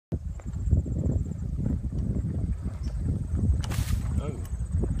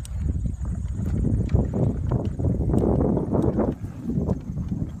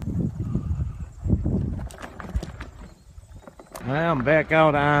I'm back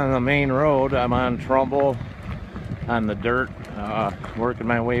out on the main road. I'm on Trumbull on the dirt, working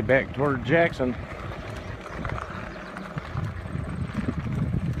my way back toward Jackson.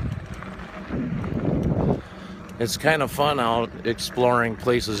 It's kind of fun out exploring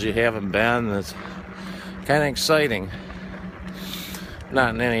places you haven't been. It's kind of exciting.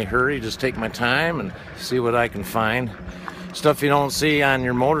 Not in any hurry, just take my time and see what I can find. Stuff you don't see on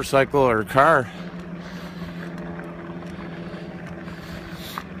your motorcycle or car.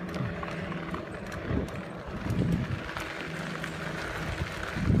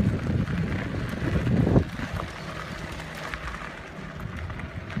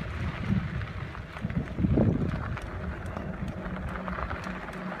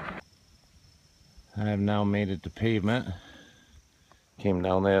 I have now made it to pavement. Came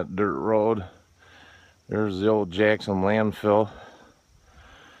down that dirt road. There's the old Jackson landfill.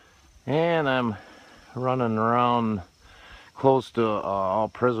 And I'm running around close to all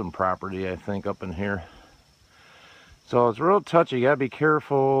prison property, I think, up in here. So it's real touchy. You gotta be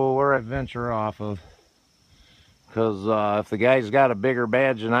careful where I venture off of. Because if the guy's got a bigger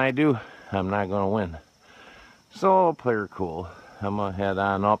badge than I do, I'm not gonna win. So I'll play her cool. I'm gonna head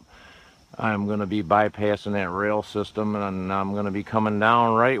on up. I'm going to be bypassing that rail system, and I'm going to be coming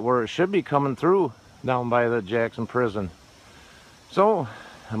down right where it should be coming through, down by the Jackson prison. So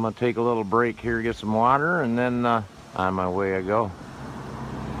I'm going to take a little break here, get some water, and then on my way I go.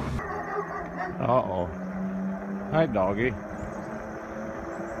 Uh-oh. Hi, doggy.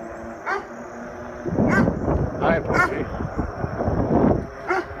 Hi, puppy.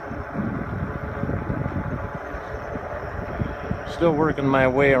 Still working my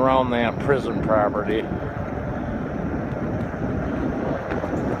way around that prison property.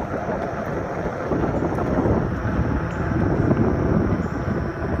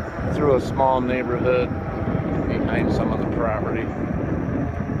 Through a small neighborhood behind some of the property.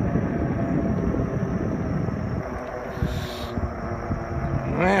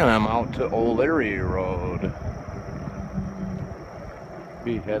 And I'm out to Old Erie Road.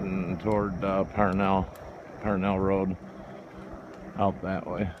 Be heading toward Parnell Road. Out that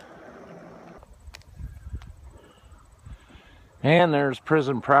way. And there's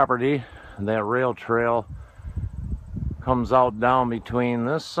prison property. That rail trail comes out down between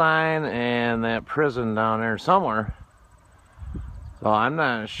this sign and that prison down there somewhere. So I'm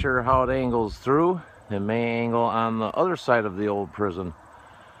not sure how it angles through. It may angle on the other side of the old prison.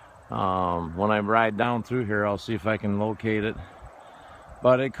 When I ride down through here, I'll see if I can locate it.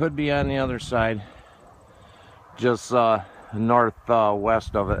 But it could be on the other side. Just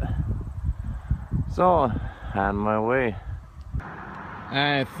northwest of it. So on my way.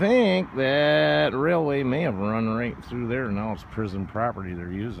 I think that railway may have run right through there. Now it's prison property,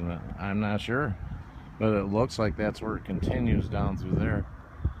 they're using it. I'm not sure, but it looks like that's where it continues down through there.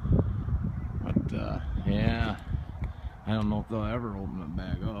 But yeah, I don't know if they'll ever open it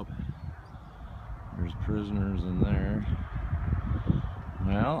back up. There's prisoners in there.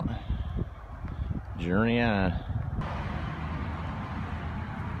 Well, journey on.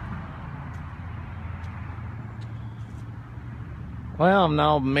 Well, I've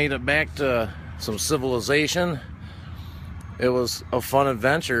now made it back to some civilization. It was a fun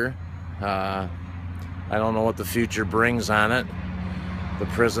adventure. I don't know what the future brings on it. The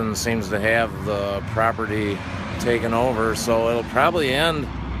prison seems to have the property taken over, so it'll probably end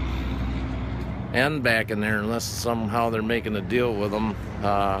back in there unless somehow they're making a deal with them.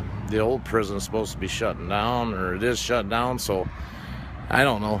 The old prison is supposed to be shutting down, or it is shut down, so I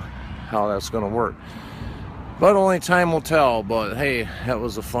don't know how that's going to work. But only time will tell. But hey, that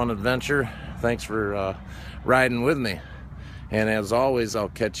was a fun adventure. Thanks for riding with me. And as always, I'll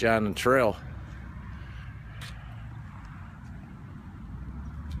catch you on the trail.